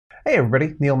Hey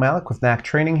everybody, Neil Malik with Knack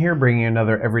Training here, bringing you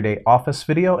another Everyday Office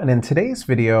video. And in today's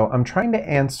video, I'm trying to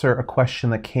answer a question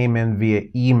that came in via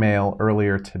email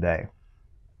earlier today.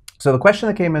 So the question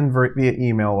that came in via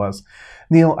email was,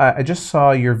 Neil, I just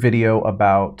saw your video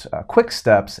about quick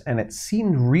steps and it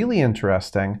seemed really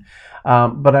interesting,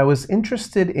 but I was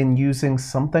interested in using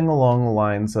something along the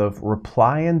lines of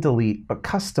reply and delete, but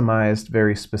customized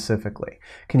very specifically.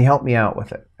 Can you help me out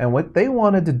with it? And what they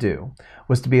wanted to do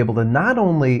was to be able to not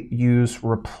only use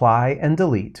reply and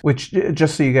delete, which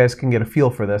just so you guys can get a feel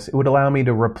for this, it would allow me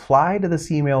to reply to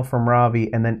this email from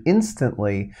Ravi and then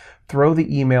instantly throw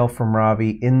the email from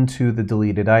Ravi into the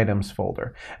deleted items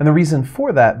folder. And the reason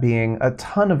for that being a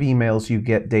ton of emails you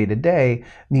get day to day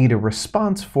need a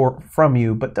response from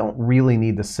you, but don't really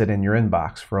need to sit in your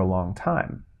inbox for a long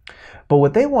time. But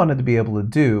what they wanted to be able to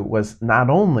do was not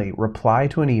only reply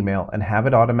to an email and have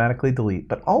it automatically delete,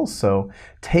 but also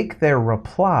take their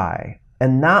reply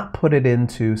and not put it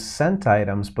into sent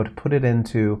items, but put it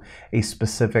into a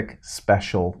specific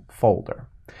special folder.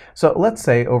 So let's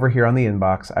say over here on the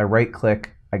inbox, I right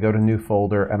click, I go to new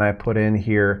folder, and I put in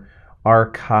here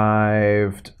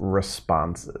archived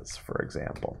responses, for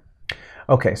example.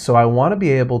 Okay, so I want to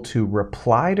be able to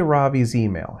reply to Ravi's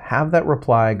email, have that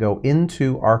reply go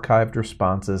into archived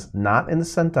responses, not in the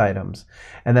sent items,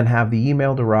 and then have the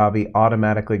email to Ravi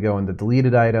automatically go into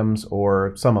deleted items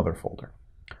or some other folder.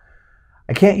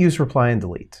 I can't use reply and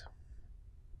delete.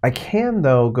 I can,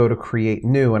 though, go to create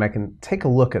new and I can take a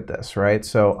look at this, right?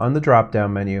 So on the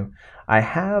drop-down menu, I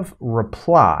have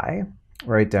reply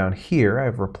right down here. I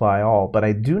have reply all, but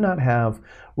I do not have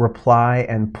reply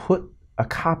and put a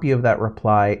copy of that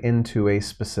reply into a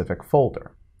specific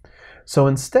folder. So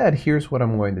instead, here's what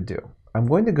I'm going to do. I'm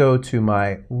going to go to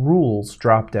my rules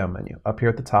drop-down menu up here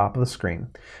at the top of the screen,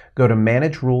 go to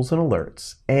manage rules and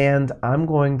alerts, and I'm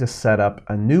going to set up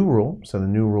a new rule, so the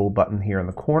new rule button here in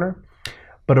the corner,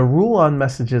 but a rule on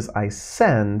messages I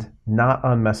send, not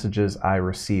on messages I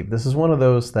receive. This is one of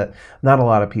those that not a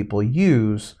lot of people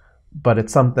use, but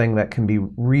it's something that can be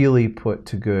really put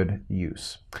to good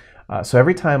use. So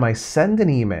every time I send an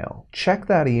email, check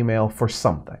that email for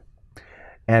something.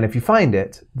 And if you find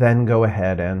it, then go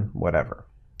ahead and whatever.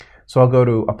 So I'll go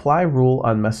to apply rule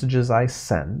on messages I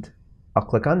send. I'll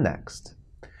click on next.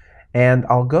 And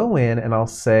I'll go in and I'll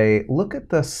say, look at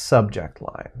the subject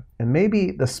line. And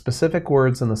maybe the specific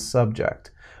words in the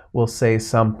subject will say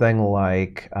something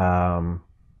like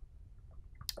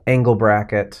angle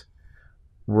bracket,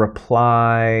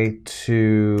 reply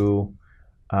to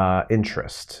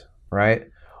interest, right?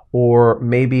 Or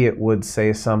maybe it would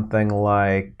say something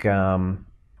like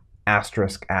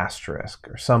asterisk, asterisk,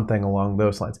 or something along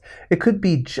those lines. It could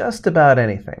be just about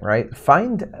anything, right?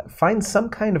 Find some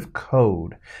kind of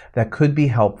code that could be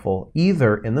helpful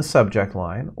either in the subject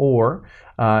line or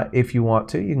if you want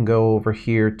to, you can go over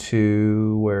here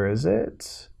to, where is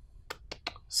it?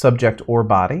 Subject or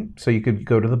body. So you could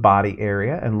go to the body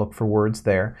area and look for words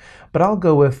there. But I'll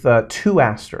go with 2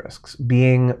 asterisks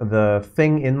being the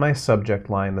thing in my subject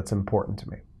line that's important to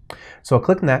me. So I'll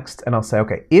click next and I'll say,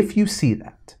 okay, if you see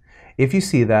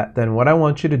that, then what I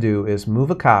want you to do is move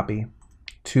a copy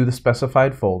to the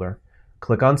specified folder,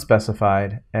 click on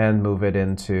specified, and move it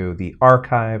into the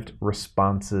archived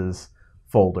responses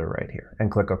folder right here, and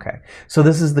click OK. So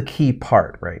this is the key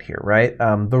part right here, right?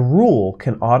 The rule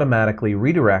can automatically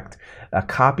redirect a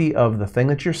copy of the thing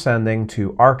that you're sending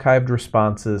to archived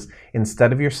responses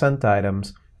instead of your sent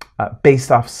items based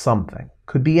off something.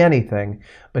 Could be anything,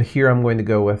 but here I'm going to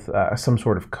go with some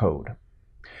sort of code.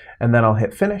 And then I'll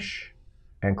hit finish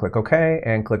and click OK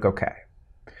and click OK.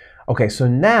 Okay, so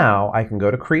now I can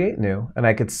go to create new and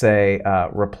I could say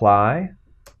reply,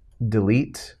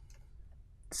 delete,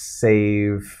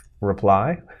 save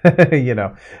reply. You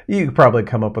know, you could probably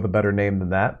come up with a better name than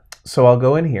that. So I'll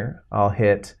go in here, I'll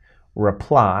hit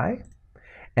reply,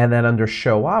 and then under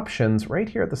show options, right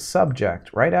here at the subject,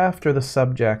 right after the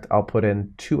subject, I'll put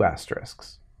in 2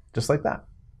 asterisks, just like that.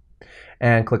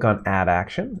 And click on add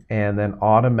action, and then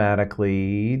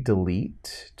automatically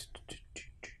delete.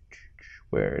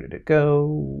 Where did it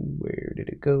go? Where did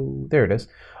it go? There it is.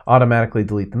 Automatically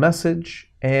delete the message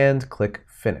and click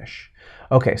finish.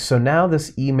 Okay, so now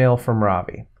this email from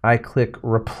Ravi, I click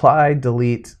reply,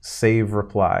 delete, save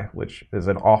reply, which is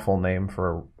an awful name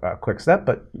for a quick step,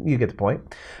 but you get the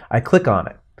point. I click on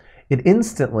it. It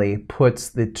instantly puts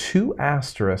the 2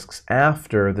 asterisks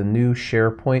after the new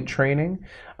SharePoint training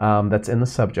that's in the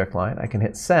subject line. I can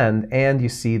hit send, and you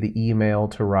see the email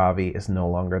to Ravi is no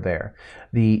longer there.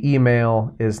 The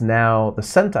email is now, the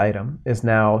sent item is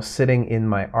now sitting in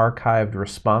my archived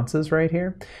responses right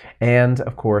here. And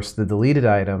of course, the deleted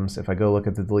items, if I go look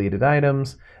at the deleted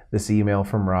items, this email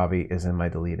from Ravi is in my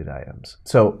deleted items.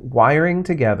 So wiring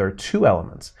together two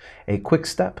elements, a quick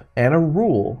step and a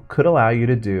rule, could allow you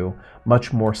to do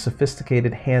much more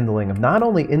sophisticated handling of not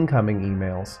only incoming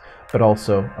emails, but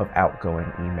also of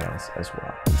outgoing emails as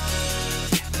well.